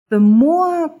the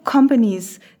more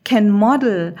companies can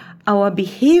model our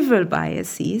behavioral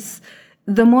biases,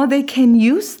 the more they can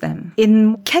use them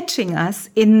in catching us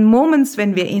in moments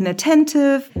when we're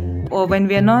inattentive or when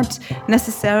we're not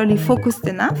necessarily focused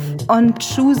enough on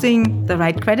choosing the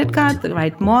right credit card, the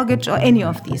right mortgage, or any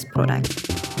of these products.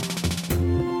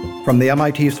 From the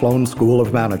MIT Sloan School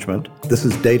of Management, this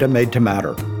is Data Made to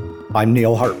Matter. I'm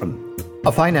Neil Hartman.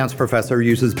 A finance professor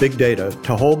uses big data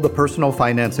to hold the personal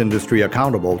finance industry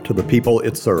accountable to the people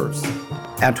it serves.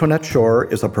 Antoinette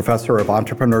Schoar is a professor of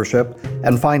entrepreneurship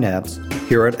and finance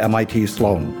here at MIT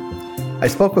Sloan. I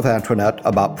spoke with Antoinette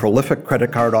about prolific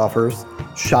credit card offers,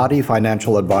 shoddy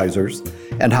financial advisors,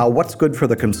 and how what's good for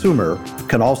the consumer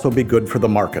can also be good for the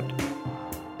market.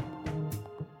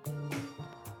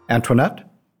 Antoinette,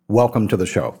 welcome to the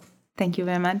show. Thank you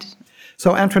very much.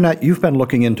 So Antoinette, you've been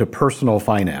looking into personal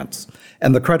finance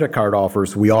and the credit card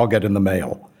offers we all get in the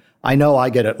mail. I know I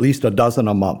get at least a dozen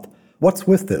a month. What's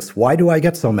with this? Why do I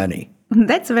get so many?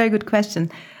 That's a very good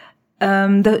question.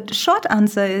 The short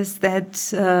answer is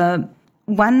that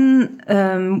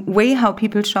one way how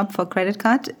people shop for credit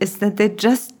card is that they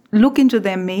just look into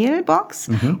their mailbox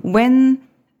when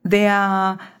they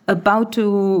are about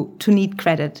to need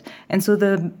credit. And so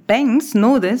the banks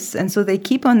know this, and so they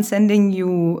keep on sending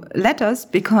you letters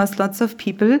because lots of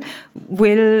people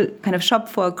will kind of shop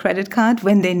for a credit card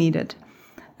when they need it.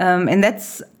 And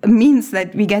that means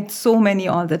that we get so many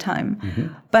all the time.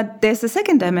 But there's a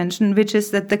second dimension, which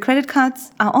is that the credit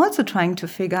cards are also trying to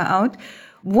figure out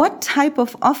what type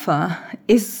of offer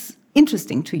is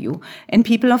interesting to you. And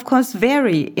people, of course,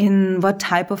 vary in what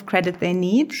type of credit they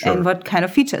need and what kind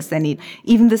of features they need.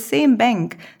 Even the same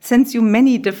bank sends you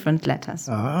many different letters.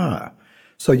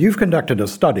 So you've conducted a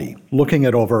study looking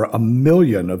at over 1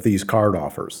 million of these card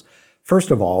offers. First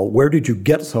of all, where did you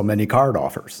get so many card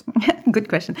offers? Good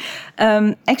question.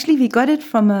 Actually, we got it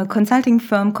from a consulting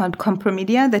firm called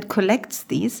Compromedia that collects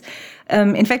these.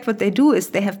 In fact, what they do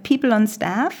is they have people on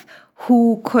staff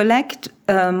who collect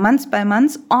month by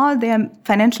month all their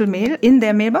financial mail in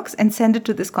their mailbox and send it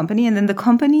to this company. And then the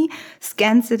company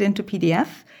scans it into PDF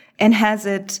and has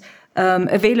it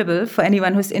available for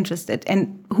anyone who's interested.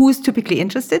 And who is typically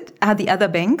interested are the other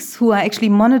banks who are actually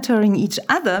monitoring each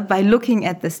other by looking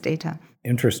at this data.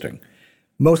 Interesting.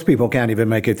 Most people can't even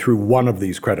make it through one of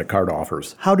these credit card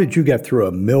offers. How did you get through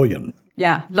 1 million?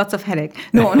 Yeah, lots of headache.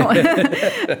 No.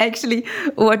 Actually,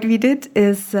 what we did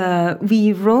is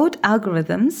we wrote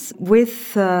algorithms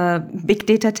with big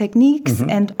data techniques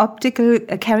and optical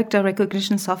character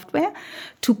recognition software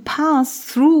to pass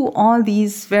through all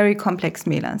these very complex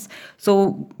mailers.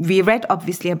 So we read,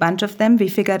 obviously, a bunch of them. We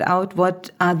figured out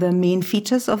what are the main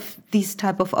features of these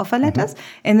type of offer letters,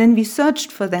 and then we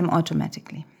searched for them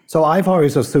automatically. So I've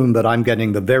always assumed that I'm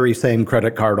getting the very same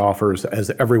credit card offers as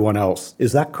everyone else.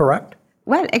 Is that correct?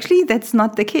 Well, actually, that's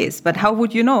not the case. But how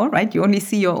would you know, right? You only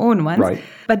see your own ones. Right.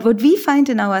 But what we find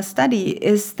in our study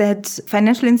is that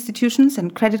financial institutions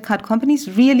and credit card companies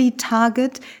really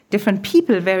target different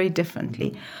people very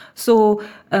differently. So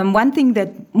one thing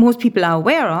that most people are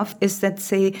aware of is that,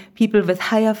 say, people with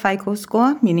higher FICO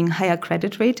score, meaning higher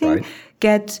credit rating,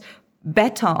 get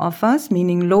better offers,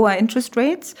 meaning lower interest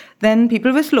rates, than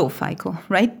people with low FICO,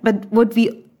 right? But what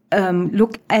we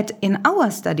look at in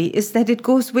our study is that it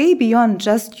goes way beyond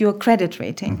just your credit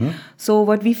rating. So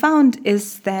what we found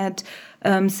is that,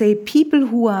 say, people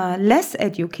who are less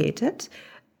educated,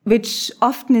 which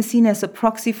often is seen as a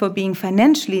proxy for being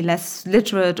financially less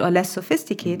literate or less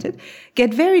sophisticated,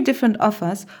 get very different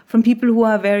offers from people who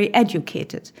are very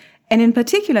educated. And in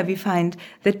particular, we find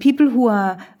that people who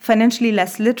are financially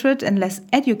less literate and less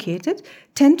educated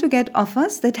tend to get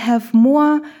offers that have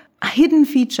more hidden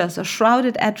features or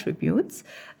shrouded attributes,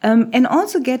 and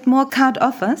also get more card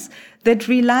offers that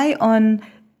rely on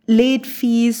late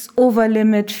fees,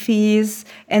 over-limit fees,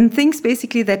 and things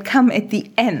basically that come at the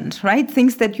end, right?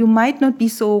 Things that you might not be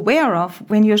so aware of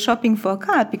when you're shopping for a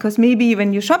card, because maybe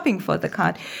when you're shopping for the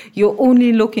card, you're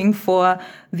only looking for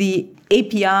the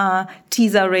APR,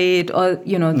 teaser rate, or,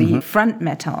 the front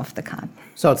matter of the card.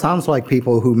 So it sounds like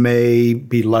people who may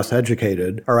be less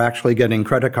educated are actually getting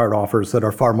credit card offers that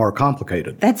are far more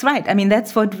complicated. That's right. I mean,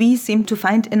 that's what we seem to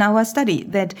find in our study,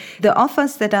 that the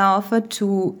offers that are offered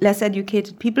to less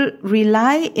educated people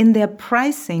rely in their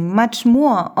pricing much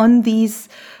more on these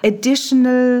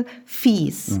additional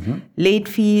fees, late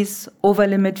fees,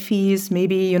 over-limit fees,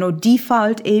 maybe,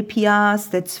 default APRs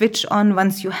that switch on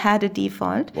once you had a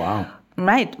default. Wow.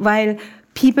 Right. While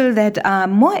people that are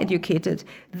more educated,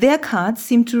 their cards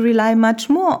seem to rely much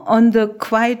more on the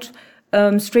quite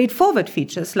straightforward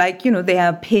features, like, they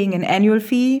are paying an annual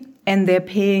fee and they're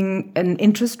paying an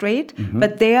interest rate,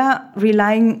 but they are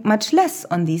relying much less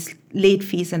on these late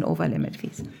fees and over-limit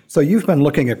fees. So you've been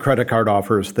looking at credit card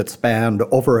offers that spanned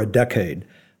over a decade,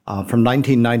 from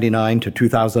 1999 to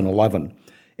 2011,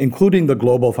 including the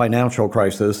global financial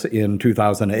crisis in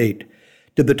 2008.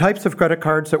 Did the types of credit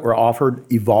cards that were offered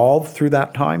evolve through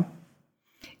that time?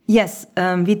 Yes,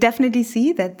 we definitely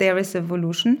see that there is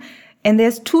evolution. And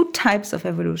there's two types of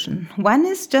evolution. One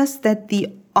is just that the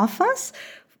offers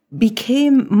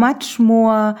became much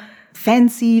more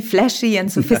fancy, flashy, and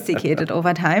sophisticated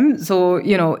over time. So,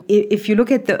 if you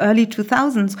look at the early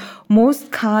 2000s,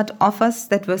 most card offers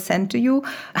that were sent to you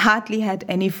hardly had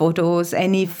any photos,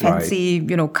 any fancy,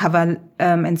 cover,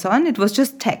 and so on. It was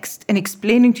just text and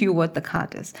explaining to you what the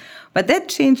card is. But that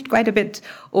changed quite a bit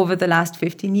over the last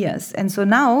 15 years. And so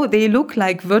now they look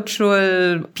like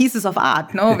virtual pieces of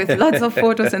art, with lots of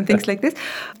photos and things like this.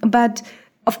 But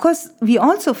of course, we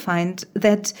also find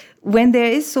that when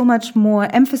there is so much more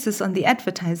emphasis on the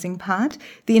advertising part,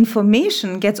 the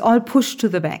information gets all pushed to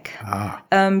the back.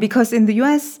 Because in the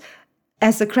US,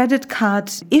 as a credit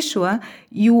card issuer,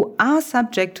 you are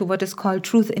subject to what is called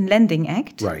Truth in Lending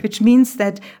Act, which means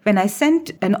that when I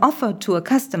send an offer to a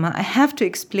customer, I have to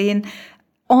explain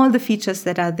all the features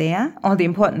that are there, all the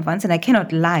important ones, and I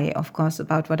cannot lie, of course,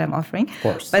 about what I'm offering. Of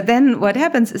course. But then what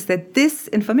happens is that this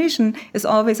information is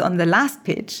always on the last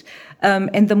page,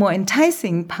 and the more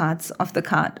enticing parts of the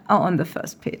card are on the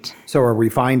first page. So are we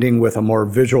finding with a more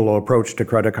visual approach to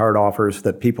credit card offers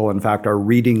that people, in fact, are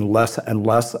reading less and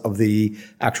less of the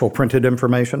actual printed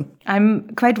information? I'm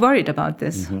quite worried about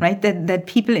this, right? That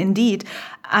people indeed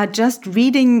are just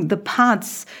reading the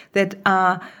parts that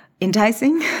are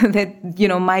enticing, that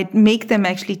might make them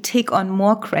actually take on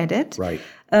more credit, right?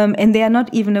 And they are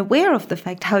not even aware of the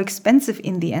fact how expensive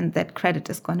in the end that credit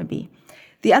is going to be.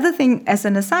 The other thing, as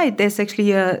an aside, there's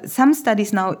actually some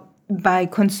studies now by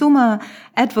consumer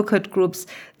advocate groups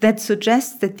that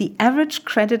suggest that the average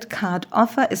credit card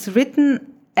offer is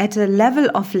written at a level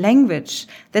of language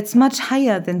that's much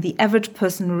higher than the average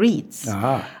person reads.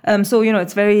 So,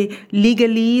 it's very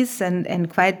legalese and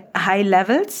quite high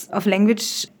levels of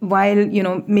language, while,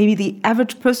 maybe the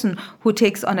average person who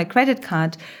takes on a credit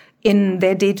card in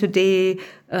their day-to-day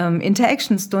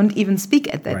interactions don't even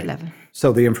speak at that level.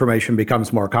 So the information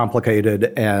becomes more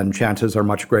complicated, and chances are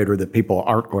much greater that people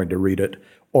aren't going to read it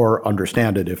or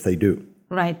understand it if they do.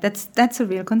 Right. That's a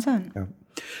real concern. Yeah.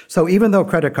 So even though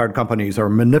credit card companies are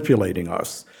manipulating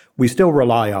us, we still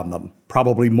rely on them,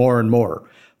 probably more and more,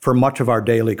 for much of our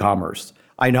daily commerce.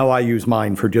 I know I use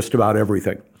mine for just about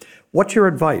everything. What's your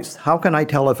advice? How can I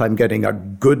tell if I'm getting a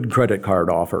good credit card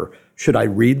offer? Should I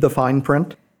read the fine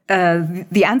print?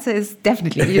 The answer is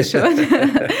definitely you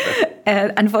should.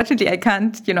 Unfortunately, I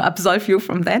can't, absolve you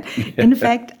from that. In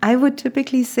fact, I would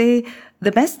typically say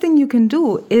the best thing you can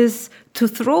do is to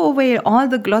throw away all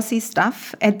the glossy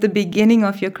stuff at the beginning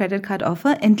of your credit card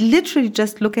offer and literally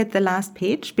just look at the last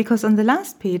page, because on the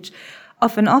last page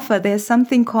of an offer, there's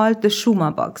something called the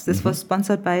Schumer box. This was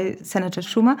sponsored by Senator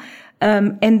Schumer.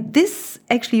 And this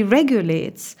actually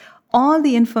regulates all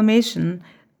the information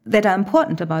that are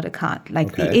important about a card,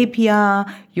 like the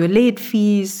APR, your late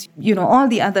fees, all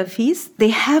the other fees. They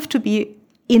have to be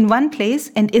in one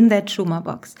place and in that Schumer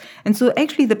box. And so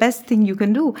actually the best thing you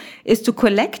can do is to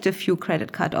collect a few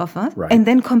credit card offers and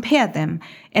then compare them.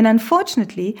 And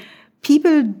unfortunately,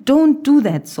 people don't do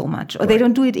that so much, or they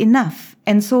don't do it enough.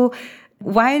 And so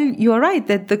while you're right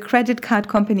that the credit card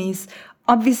companies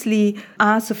obviously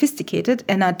are sophisticated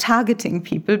and are targeting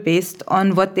people based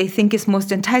on what they think is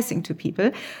most enticing to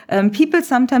people, people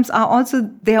sometimes are also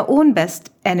their own best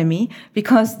enemy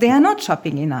because they are not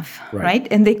shopping enough, right?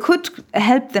 And they could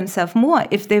help themselves more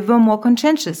if they were more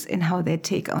conscientious in how they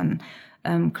take on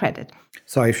credit.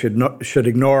 So I should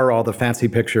ignore all the fancy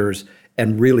pictures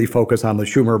and really focus on the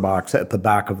Schumer box at the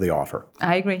back of the offer.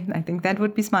 I agree. I think that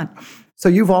would be smart. So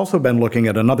you've also been looking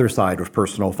at another side of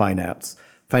personal finance,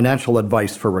 financial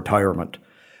advice for retirement.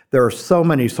 There are so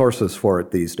many sources for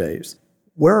it these days.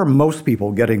 Where are most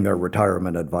people getting their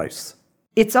retirement advice?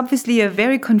 It's obviously a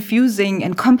very confusing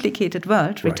and complicated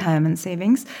world, retirement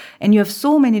savings. And you have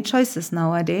so many choices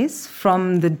nowadays,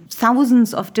 from the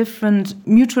thousands of different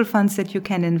mutual funds that you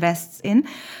can invest in,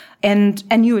 and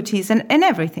annuities and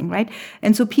everything, right?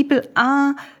 And so people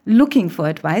are looking for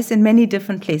advice in many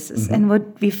different places. And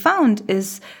what we found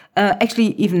is,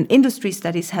 actually even industry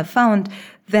studies have found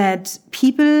that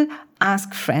people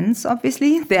ask friends,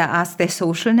 obviously, they ask their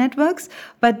social networks,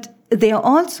 but they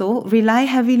also rely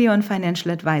heavily on financial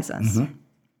advisors.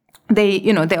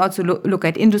 They also look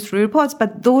at industry reports,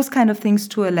 but those kind of things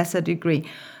to a lesser degree.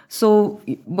 So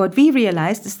what we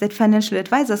realized is that financial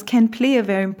advisors can play a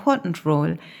very important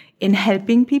role in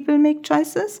helping people make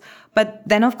choices. But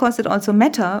then, of course, it also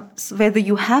matters whether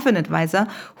you have an advisor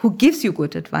who gives you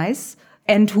good advice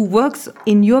and who works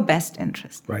in your best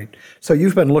interest. Right. So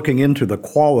you've been looking into the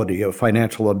quality of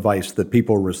financial advice that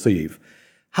people receive.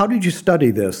 How did you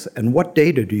study this, and what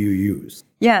data do you use?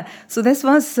 Yeah, so this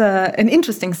was an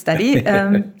interesting study,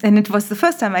 and it was the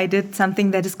first time I did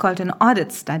something that is called an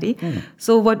audit study.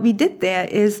 So what we did there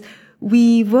is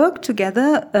we worked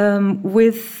together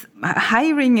with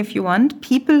hiring, if you want,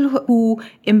 people who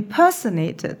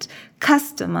impersonated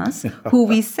customers who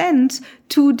we sent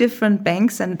to different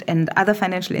banks and other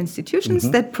financial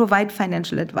institutions that provide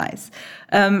financial advice.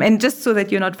 And just so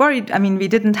that you're not worried, I mean, we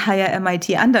didn't hire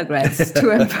MIT undergrads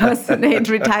to impersonate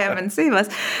retirement savers.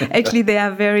 Actually, they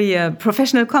are very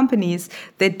professional companies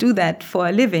that do that for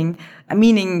a living,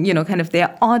 meaning, kind of they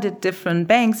audit different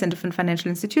banks and different financial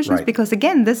institutions. Right. Because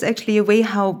again, this is actually a way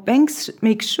how banks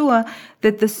make sure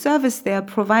that the service they are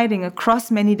providing across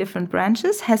many different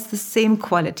branches has the same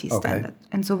quality standard.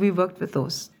 And so we worked with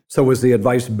those. So was the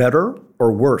advice better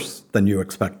or worse than you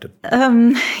expected?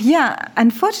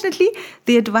 Unfortunately,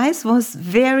 the advice was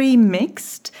very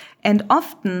mixed and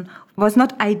often was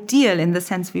not ideal in the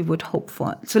sense we would hope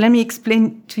for. So let me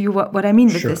explain to you what I mean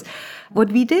with this.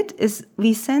 What we did is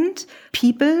we sent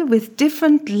people with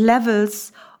different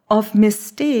levels of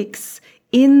mistakes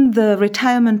in the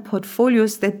retirement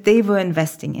portfolios that they were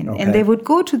investing in. And they would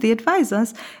go to the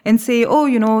advisors and say,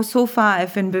 so far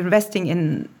I've been investing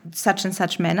in such and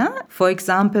such manner. For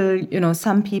example,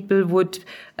 some people would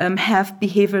have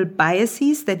behavioral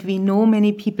biases that we know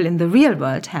many people in the real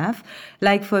world have,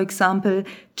 like, for example,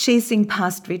 chasing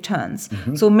past returns.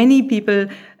 So many people,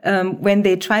 when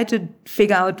they try to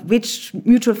figure out which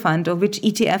mutual fund or which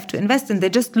ETF to invest in, they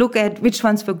just look at which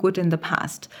ones were good in the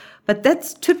past. But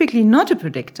that's typically not a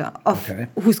predictor of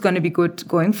who's going to be good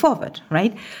going forward,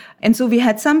 right? And so we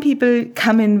had some people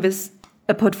come in with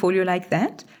a portfolio like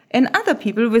that, and other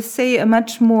people with, say, a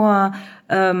much more,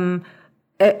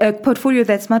 a portfolio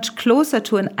that's much closer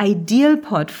to an ideal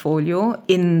portfolio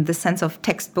in the sense of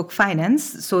textbook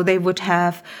finance. So they would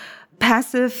have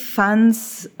passive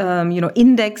funds,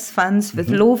 index funds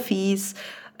with low fees,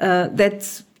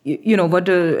 that's what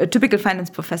a typical finance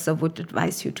professor would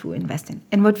advise you to invest in.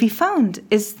 And what we found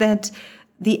is that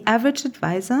the average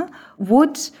advisor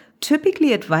would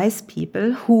typically advise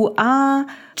people who are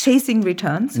chasing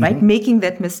returns, right, making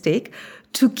that mistake,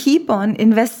 to keep on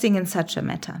investing in such a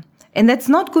matter. And that's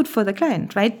not good for the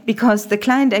client, right? Because the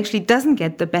client actually doesn't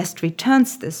get the best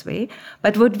returns this way.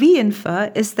 But what we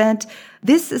infer is that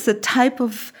this is a type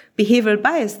of behavioral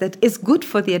bias that is good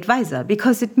for the advisor,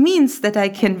 because it means that I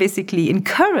can basically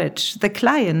encourage the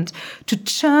client to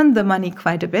churn the money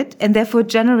quite a bit and therefore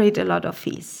generate a lot of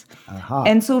fees.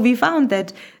 And so we found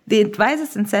that the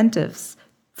advisor's incentives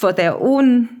for their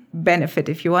own benefit,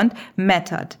 if you want,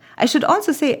 mattered. I should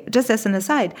also say, just as an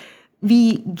aside,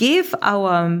 we gave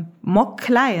our mock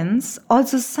clients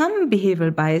also some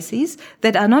behavioral biases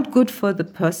that are not good for the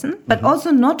person, but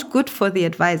also not good for the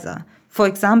advisor. For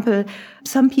example,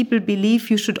 some people believe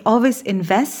you should always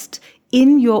invest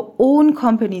in your own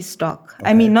company stock.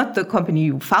 I mean, not the company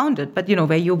you founded, but,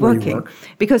 where you're working.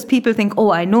 Because people think,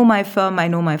 I know my firm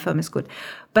is good.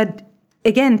 But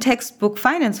again, textbook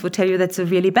finance would tell you that's a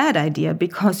really bad idea,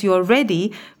 because you're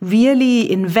already really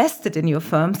invested in your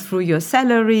firm through your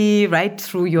salary, right,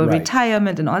 through your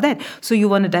retirement and all that. So you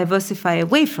want to diversify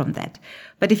away from that.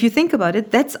 But if you think about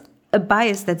it, that's a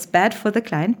bias that's bad for the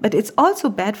client, but it's also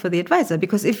bad for the advisor,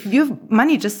 because if your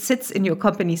money just sits in your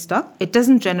company stock, it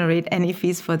doesn't generate any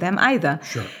fees for them either.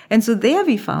 And so there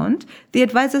we found the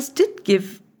advisors did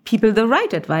give people the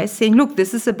right advice, saying, look,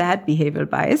 this is a bad behavioral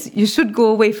bias. You should go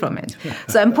away from it.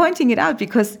 So I'm pointing it out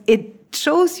because it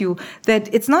shows you that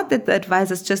it's not that the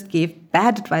advisors just gave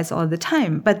bad advice all the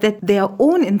time, but that their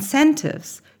own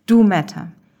incentives do matter.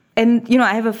 And,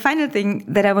 I have a final thing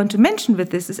that I want to mention with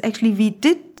this is actually we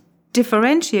did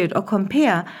differentiate or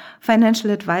compare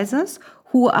financial advisors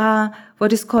who are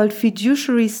what is called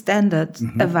fiduciary standard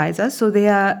advisors. So they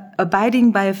are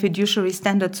abiding by a fiduciary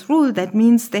standards rule. That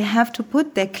means they have to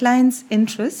put their client's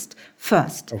interest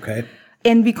first.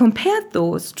 And we compared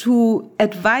those to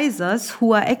advisors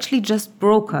who are actually just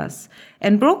brokers.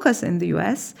 And brokers in the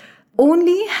US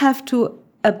only have to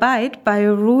abide by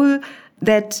a rule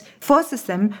that forces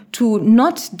them to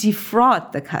not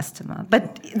defraud the customer.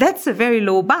 But that's a very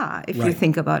low bar if you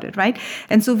think about it, right?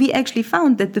 And so we actually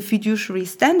found that the fiduciary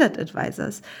standard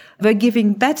advisors were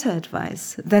giving better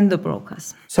advice than the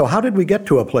brokers. So how did we get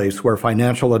to a place where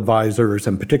financial advisors,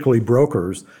 and particularly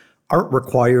brokers, aren't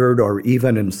required or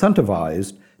even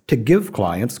incentivized to give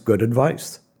clients good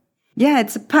advice? Yeah,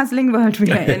 it's a puzzling world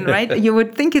we are in, right? You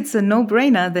would think it's a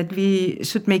no-brainer that we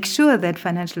should make sure that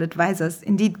financial advisors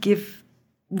indeed give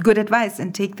good advice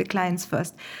and take the clients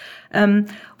first.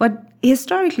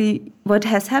 What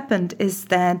has happened is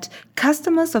that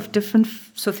customers of different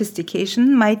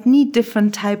sophistication might need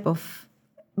different type of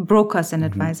brokers and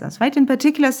advisors, right? In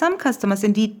particular, some customers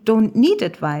indeed don't need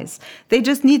advice. They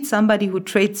just need somebody who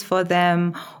trades for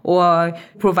them or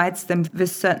provides them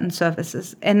with certain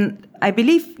services. And I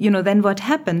believe, then what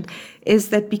happened is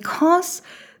that because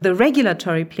the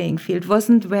regulatory playing field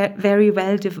wasn't very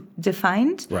well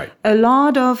defined, right, a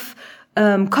lot of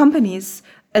companies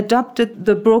adopted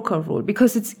the broker rule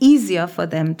because it's easier for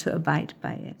them to abide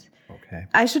by it. Okay.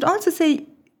 I should also say,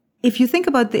 if you think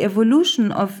about the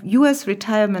evolution of U.S.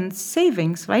 retirement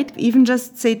savings, right, even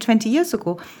just say 20 years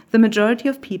ago, the majority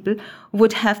of people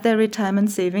would have their retirement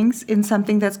savings in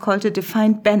something that's called a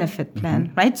defined benefit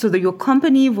plan, right? So your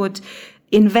company would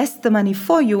invest the money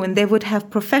for you and they would have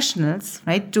professionals,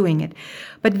 right, doing it.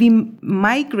 But we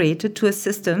migrated to a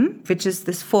system, which is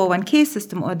this 401k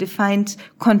system or defined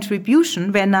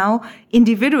contribution, where now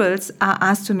individuals are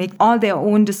asked to make all their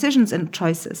own decisions and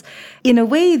choices. In a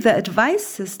way, the advice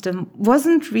system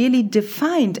wasn't really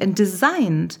defined and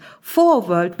designed for a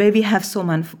world where we have so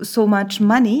much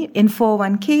money in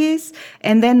 401ks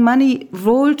and then money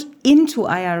rolled into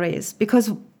IRAs.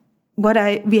 Because what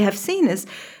we have seen is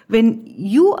when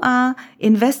you are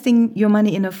investing your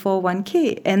money in a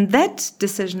 401k, and that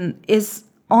decision is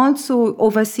also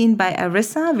overseen by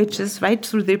ERISA, which is right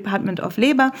through the Department of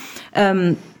Labor,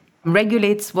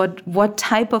 regulates what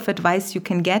type of advice you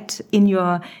can get in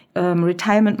your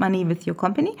retirement money with your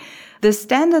company. The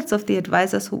standards of the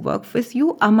advisors who work with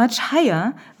you are much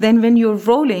higher than when you're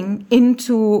rolling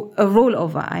into a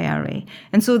rollover IRA.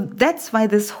 And so that's why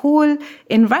this whole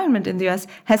environment in the US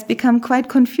has become quite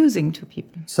confusing to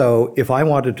people. So if I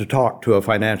wanted to talk to a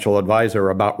financial advisor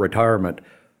about retirement,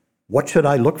 what should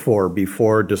I look for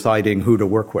before deciding who to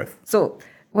work with? So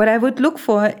what I would look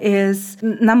for is,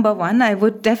 number one, I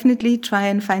would definitely try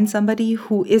and find somebody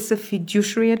who is a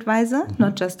fiduciary advisor,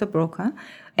 not just a broker.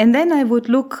 And then I would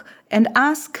look and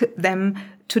ask them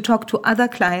to talk to other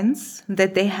clients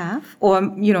that they have, or,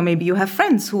 maybe you have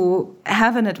friends who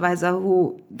have an advisor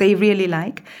who they really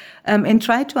like, and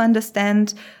try to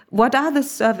understand what are the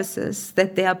services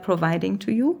that they are providing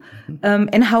to you,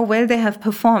 and how well they have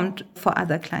performed for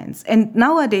other clients. And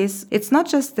nowadays, it's not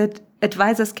just that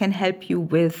advisors can help you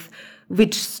with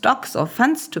which stocks or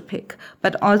funds to pick,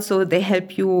 but also they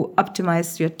help you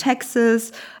optimize your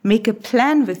taxes, make a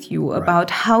plan with you about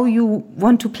how you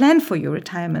want to plan for your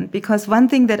retirement. Because one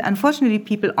thing that unfortunately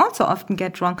people also often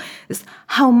get wrong is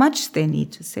how much they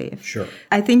need to save. Sure.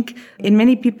 I think in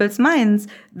many people's minds,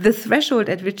 the threshold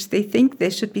at which they think they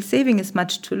should be saving is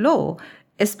much too low,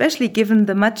 especially given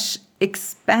the much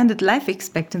expanded life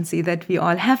expectancy that we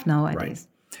all have nowadays. Right.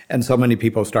 And so many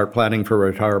people start planning for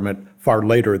retirement far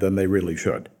later than they really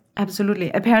should. Absolutely.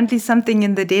 Apparently something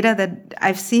in the data that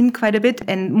I've seen quite a bit,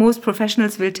 and most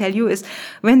professionals will tell you, is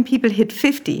when people hit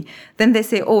 50, then they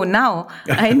say, oh, now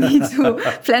I need to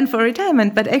plan for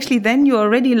retirement. But actually then you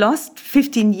already lost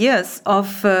 15 years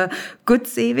of good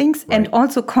savings and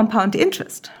also compound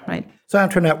interest, right? So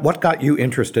Antoinette, what got you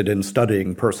interested in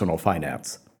studying personal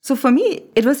finance? So for me,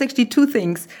 it was actually two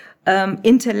things.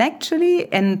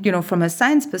 Intellectually and, from a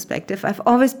science perspective, I've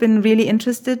always been really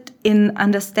interested in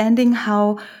understanding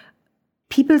how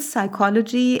people's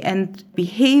psychology and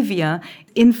behavior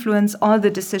influence all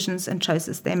the decisions and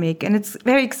choices they make. And it's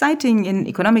very exciting in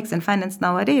economics and finance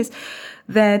nowadays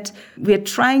that we're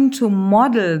trying to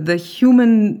model the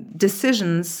human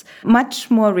decisions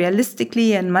much more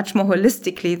realistically and much more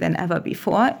holistically than ever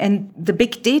before. And the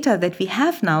big data that we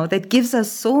have now that gives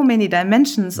us so many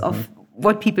dimensions of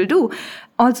what people do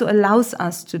also allows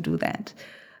us to do that.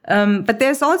 But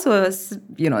there's also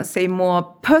a, more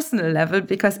personal level,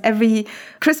 because every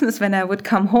Christmas when I would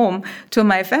come home to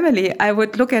my family, I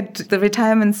would look at the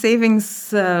retirement savings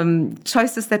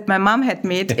choices that my mom had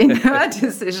made in her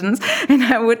decisions, and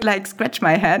I would scratch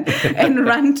my head and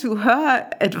run to her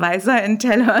advisor and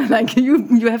tell her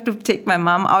you have to take my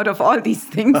mom out of all these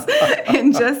things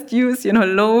and just use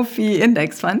low fee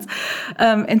index funds.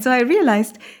 And so I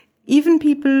realized even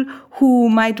people who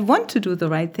might want to do the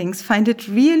right things find it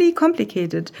really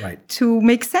complicated to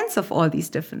make sense of all these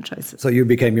different choices. So you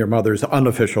became your mother's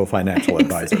unofficial financial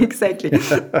advisor. Exactly.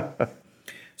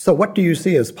 So what do you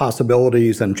see as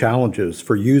possibilities and challenges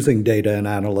for using data and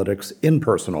analytics in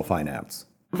personal finance?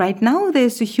 right now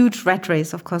there's a huge rat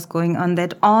race, of course, going on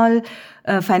that all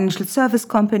financial service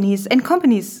companies and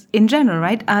companies in general,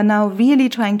 right, are now really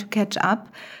trying to catch up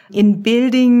in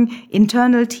building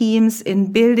internal teams,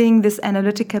 in building this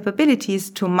analytic capabilities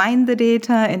to mine the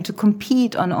data and to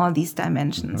compete on all these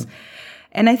dimensions. Mm-hmm.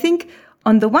 And I think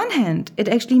on the one hand, it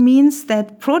actually means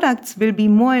that products will be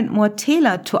more and more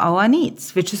tailored to our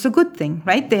needs, which is a good thing,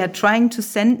 right? They are trying to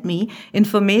send me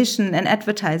information and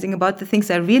advertising about the things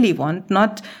I really want,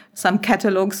 not some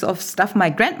catalogs of stuff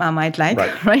my grandma might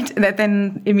like, right? That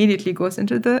then immediately goes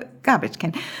into the garbage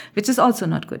can, which is also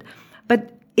not good.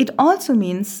 But it also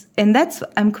means, and that's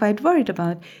what I'm quite worried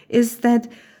about, is that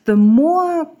the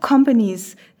more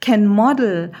companies can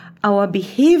model our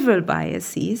behavioral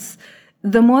biases,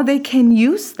 the more they can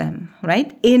use them,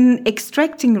 right, in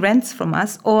extracting rents from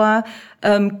us or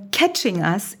catching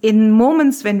us in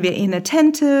moments when we're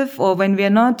inattentive or when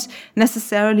we're not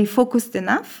necessarily focused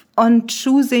enough on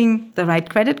choosing the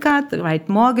right credit card, the right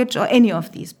mortgage, or any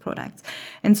of these products.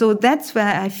 And so that's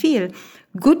where I feel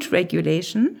good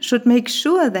regulation should make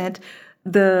sure that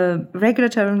the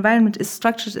regulatory environment is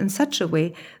structured in such a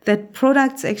way that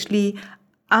products actually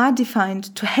are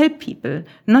defined to help people,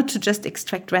 not to just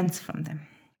extract rents from them.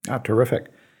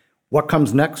 Terrific. What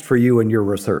comes next for you in your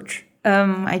research?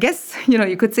 I guess,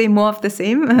 you could say more of the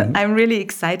same. Mm-hmm. I'm really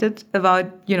excited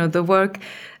about, the work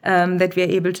that we are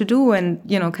able to do and,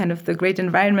 kind of the great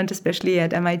environment, especially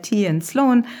at MIT and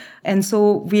Sloan. And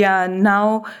so we are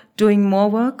now doing more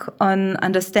work on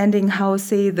understanding how,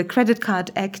 say, the Credit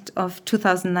Card Act of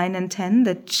 2009 and 10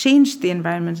 that changed the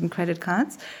environment in credit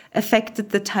cards affected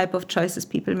the type of choices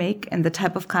people make and the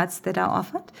type of cards that are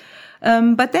offered.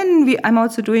 But then I'm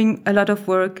also doing a lot of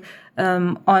work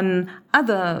on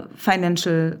other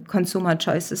financial consumer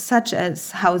choices, such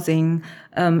as housing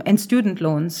and student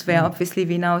loans, where obviously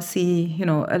we now see,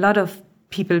 a lot of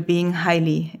people being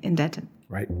highly indebted.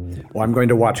 Right. Well, I'm going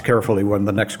to watch carefully when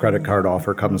the next credit card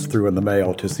offer comes through in the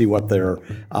mail to see what they're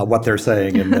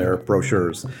saying in their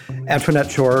brochures. Antoinette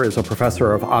Schoar is a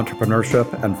professor of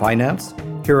entrepreneurship and finance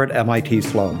here at MIT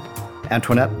Sloan.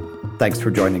 Antoinette, thanks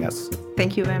for joining us.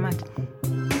 Thank you very much.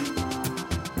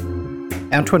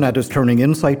 Antoinette is turning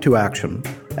insight to action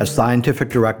as scientific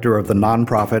director of the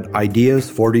nonprofit Ideas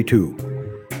 42.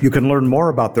 You can learn more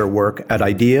about their work at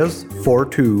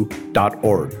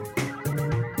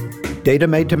ideas42.org. Data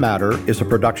Made to Matter is a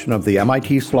production of the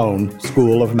MIT Sloan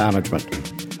School of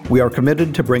Management. We are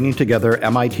committed to bringing together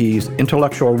MIT's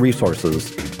intellectual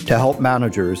resources to help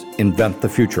managers invent the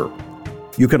future.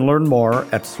 You can learn more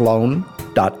at sloan.mit.edu.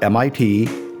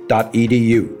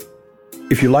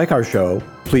 If you like our show,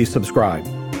 please subscribe.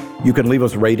 You can leave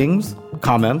us ratings,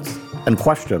 comments, and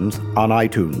questions on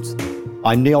iTunes.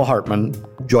 I'm Neil Hartman.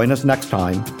 Join us next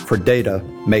time for Data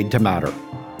Made to Matter.